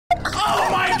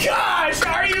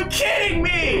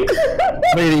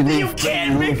You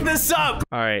can't make this up!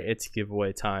 Alright, it's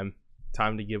giveaway time.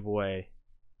 Time to give away.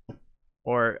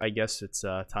 Or, I guess it's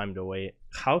time to wait.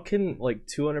 How can, like,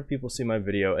 200 people see my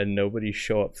video and nobody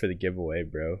show up for the giveaway,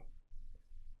 bro?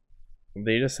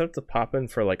 They just have to pop in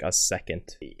for, like, a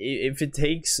second. If it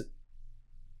takes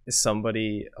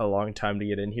somebody a long time to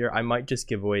get in here, I might just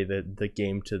give away the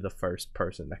game to the first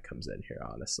person that comes in here,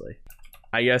 honestly.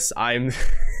 I guess I'm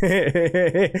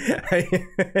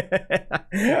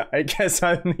I guess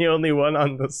I'm the only one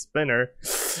on the spinner.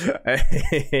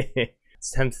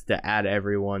 It's tempted to add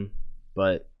everyone,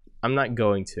 but I'm not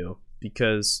going to,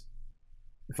 because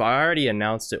if I already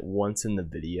announced it once in the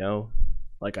video,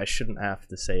 like, I shouldn't have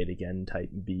to say it again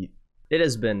type beat. It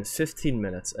has been 15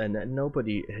 minutes and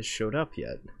nobody has showed up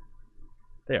yet.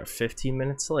 They are 15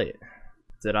 minutes late.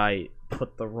 Did I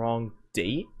put the wrong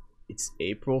date? It's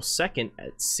April 2nd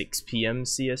at 6 p.m.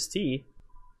 CST.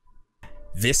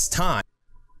 This time.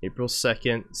 April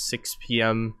 2nd, 6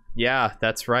 p.m. Yeah,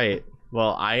 that's right.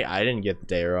 Well, I didn't get the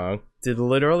day wrong. Did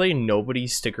literally nobody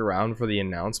stick around for the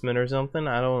announcement or something?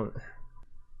 I don't...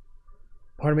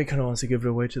 Part of me kind of wants to give it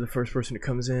away to the first person who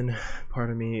comes in. Part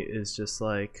of me is just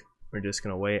like, we're just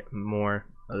gonna wait more.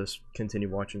 I'll just continue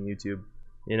watching YouTube.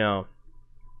 You know,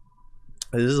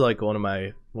 this is like one of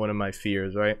my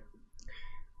fears, right?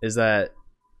 Is that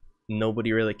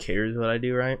nobody really cares what I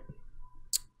do, right?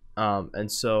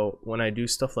 And so when I do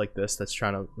stuff like this, that's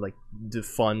trying to like do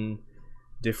fun,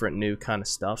 different, new kind of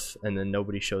stuff, and then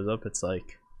nobody shows up, it's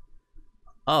like,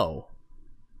 oh,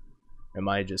 am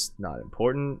I just not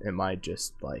important? Am I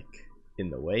just like in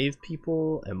the way of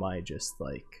people? Am I just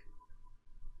like,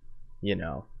 you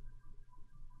know,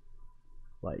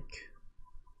 like,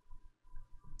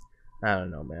 I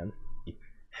don't know, man.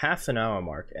 Half an hour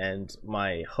mark, and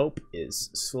my hope is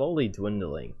slowly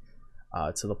dwindling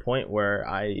to the point where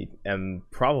I am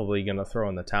probably gonna throw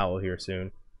in the towel here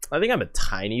soon. I think I'm a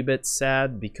tiny bit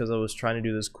sad because I was trying to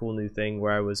do this cool new thing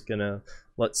where I was gonna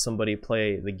let somebody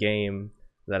play the game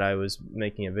that I was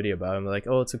making a video about. I'm like,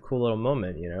 oh, it's a cool little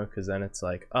moment, you know, because then it's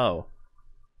like, oh,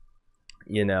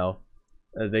 you know,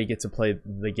 they get to play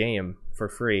the game for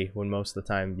free, when most of the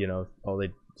time, you know, all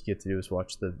they get to do is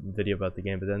watch the video about the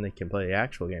game, but then they can play the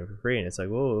actual game for free, and it's like,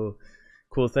 whoa,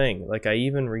 cool thing. Like, I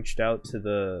even reached out to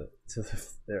the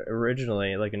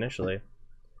originally, like, initially,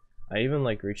 I even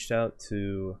like reached out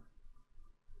to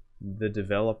the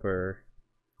developer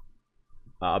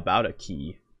about a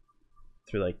key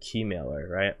through like Keymailer,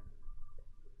 right?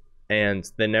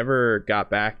 And they never got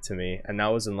back to me, and that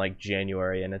was in like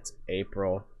January, and it's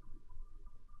April.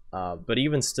 But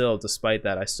even still, despite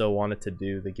that, I still wanted to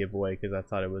do the giveaway because I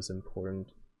thought it was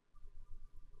important.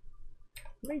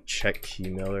 Let me check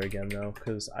Keymailer again though,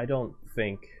 because I don't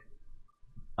think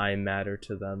I matter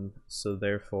to them, so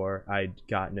therefore I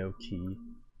got no key.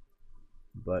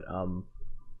 But oh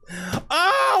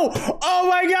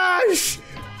my gosh,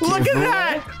 look at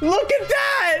that, look at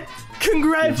that,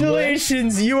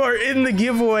 congratulations, you are in the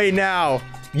giveaway now.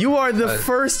 You are the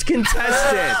first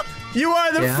contestant. You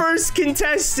are the first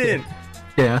contestant.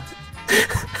 Yeah.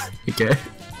 Okay.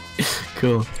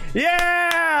 Cool.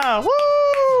 Yeah. Woo.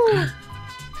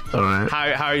 All right.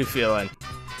 How are you feeling?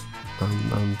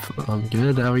 I'm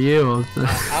good. How are you?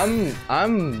 I'm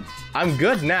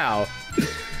good now.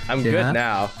 I'm good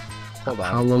now. Hold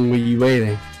on. How long were you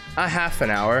waiting? A half an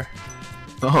hour.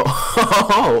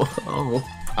 Oh.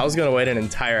 I was gonna wait an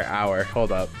entire hour.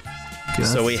 Hold up. Yeah,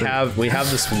 so we have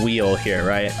this wheel here,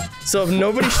 right? So if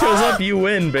nobody shows up, you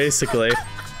win, basically.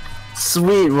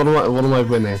 Sweet. What am I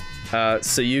winning?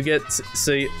 So you get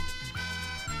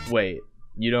wait.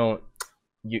 You don't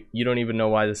even know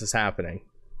why this is happening.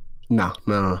 No.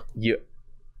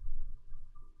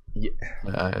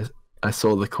 I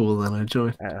saw the call and I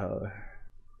joined.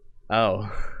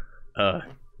 I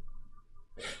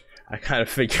kind of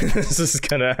figured this is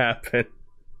gonna happen.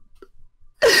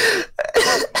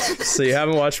 So you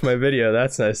haven't watched my video,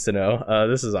 that's nice to know.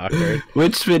 This is awkward.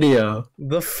 Which video?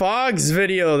 The Fogs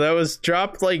video that was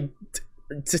dropped like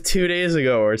 2 days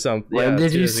ago or something. When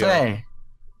did you say?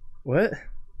 What?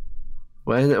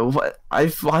 What?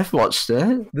 I've watched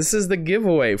it. This is the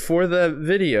giveaway for the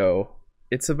video.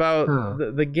 It's about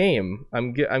the game.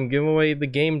 I'm giving away the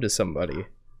game to somebody.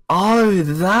 Oh,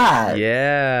 that.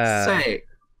 Yeah. Say.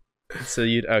 So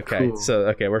you okay? Cool. So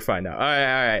okay, we're fine now. All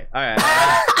right.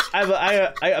 I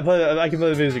can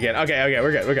play the music again. Okay,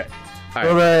 we're good. All right.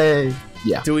 Hooray.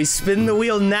 Yeah. Do we spin the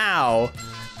wheel now,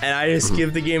 and I just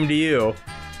give the game to you,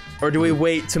 or do we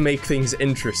wait to make things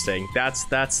interesting? That's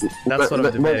what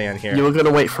I'm debating on here. You were gonna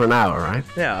wait for an hour, right?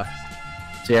 Yeah.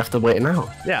 So you have to wait an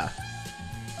hour. Yeah.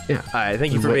 Yeah. All right.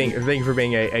 Thank you for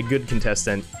being a good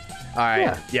contestant. All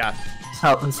right. Yeah.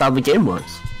 that's how the game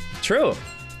works. True.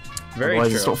 Very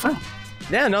Otherwise, true. it's not fair.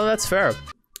 Yeah, no, that's fair.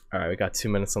 All right, we got 2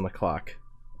 minutes on the clock.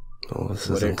 Oh, this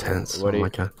is intense. Oh my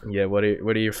god. Yeah, what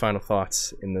are your final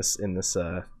thoughts in this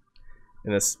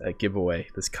giveaway,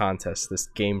 this contest, this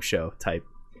game show type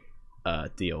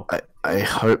deal? I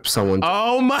hope someone.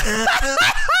 Oh my!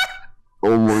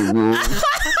 Oh my god.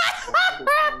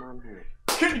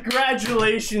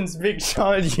 Congratulations, Big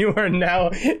Sean! You are now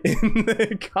in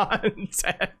the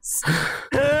contest.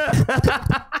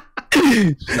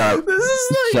 Shut up. This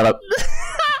is like... Shut up.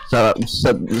 Shut up.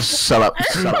 Shut up.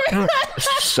 Shut up.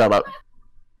 Shut up.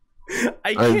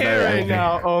 I can't right angry.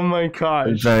 now. Oh my I'm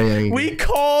gosh. very angry. We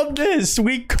called this.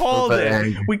 We called very it.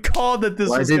 angry. We called that this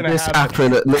Why was did gonna this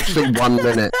happen. happen at literally 1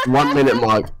 minute? 1 minute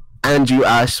mark. And you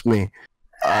asked me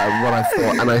what I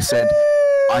thought, and I said,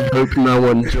 I hope no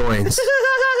one joins.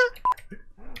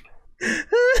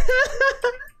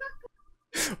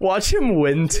 Watch him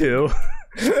win too.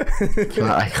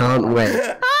 I can't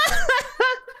wait.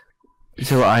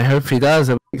 So I hope he does.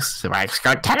 It makes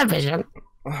good television.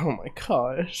 Oh my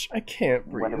gosh, I can't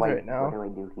breathe right now. What do I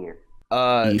do here?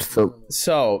 Ethan.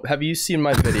 So have you seen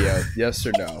my video? Yes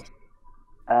or no?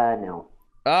 No.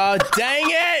 Dang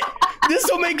it! This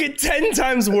will make it 10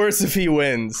 times worse if he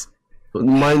wins.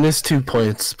 -2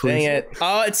 points, please. Dang it!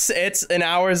 Oh, it's an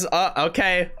hour's.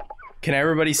 Okay. Can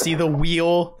everybody see the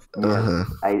wheel?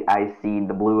 I see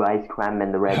the blue ice cream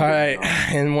and the red. All right.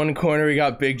 In one corner we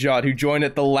got Big Jod, who joined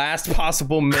at the last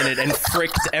possible minute and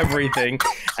fricked everything,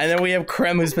 and then we have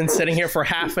Krem, who's been sitting here for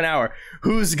half an hour.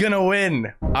 Who's gonna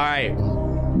win? All right.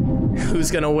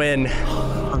 Who's gonna win?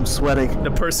 I'm sweating.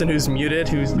 The person who's muted,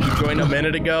 who joined a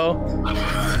minute ago,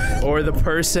 or the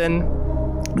person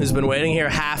who's been waiting here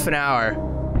half an hour?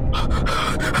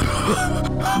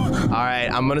 All right,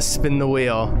 I'm gonna spin the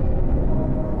wheel.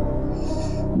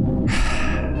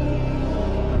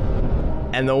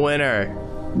 And the winner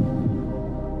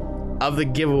of the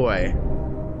giveaway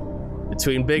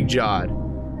between Big Jod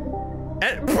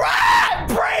and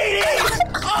Brady!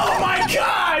 Oh my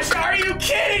gosh! Are you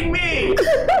kidding me?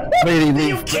 Brady,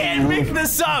 You can't make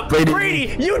this up! Brady,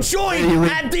 Brady, you joined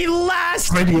Brady, at the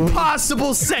last Brady.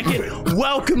 possible second.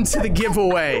 Welcome to the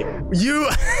giveaway. You...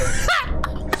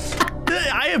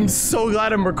 I am so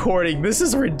glad I'm recording. This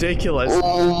is ridiculous.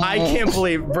 I can't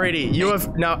believe, Brady, you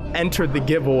have now entered the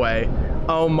giveaway.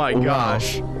 Oh my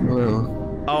gosh.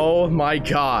 Oh my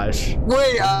gosh.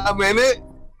 Wait a minute.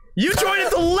 You joined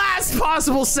at the last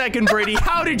possible second, Brady.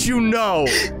 How did you know?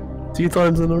 2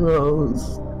 times in a row.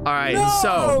 Alright,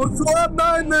 So I'm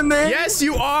not in the name. yes,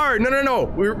 you are. No.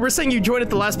 We're saying you joined at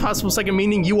the last possible second,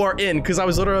 meaning you are in, because I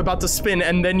was literally about to spin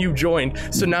and then you joined.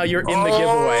 So now you're in the Oh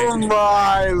giveaway.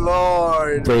 my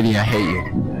lord. Brady, I hate you.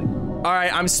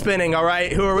 Alright, I'm spinning,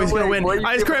 alright? Who are we gonna win? wait,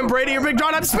 Ice Cream, Brady, or Big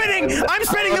John? I'm spinning! I'm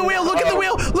spinning the wheel! Look at the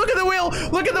wheel! Look at the wheel!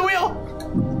 Look at the wheel!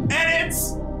 And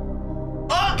it's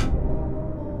up!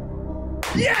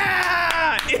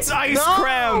 Yeah! It's Ice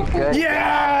Cream! Good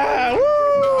Yeah!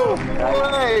 Woo!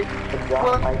 Wait.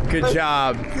 Good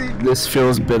job. This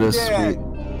feels bittersweet.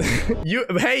 You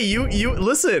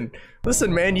listen,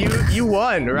 man, you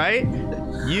won, right?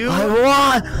 I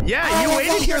won! Yeah, you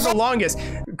waited here the longest.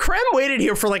 Krem waited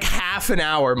here for like half an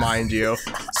hour, mind you.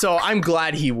 So I'm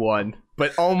glad he won.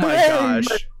 But oh my gosh.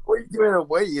 What are you giving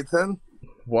away, Ethan?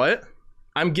 What?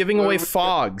 I'm giving away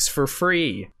Fogs for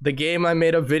free. The game I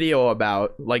made a video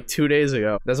about like 2 days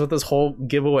ago. That's what this whole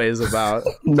giveaway is about.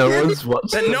 No one's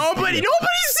watching. Nobody's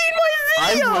seen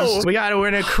my video! We got a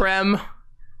winner, Krem.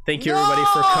 Thank you everybody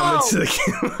for coming to the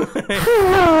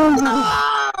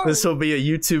giveaway. This will be a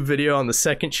YouTube video on the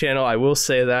second channel. I will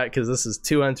say that because this is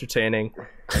too entertaining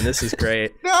and this is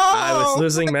great. No! I was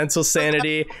losing mental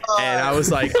sanity and I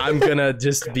was like, I'm gonna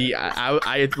just be,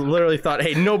 I literally thought,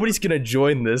 hey, nobody's gonna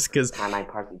join this because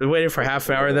we waited for half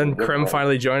an hour. Then Krem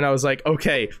finally joined. I was like,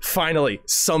 okay, finally,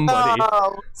 somebody.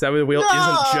 No. So that way the wheel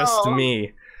isn't just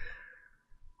me.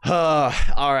 All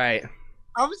right.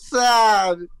 I'm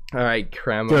sad. All right,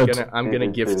 Krem, Good. I'm gonna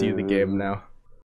gift you the game now.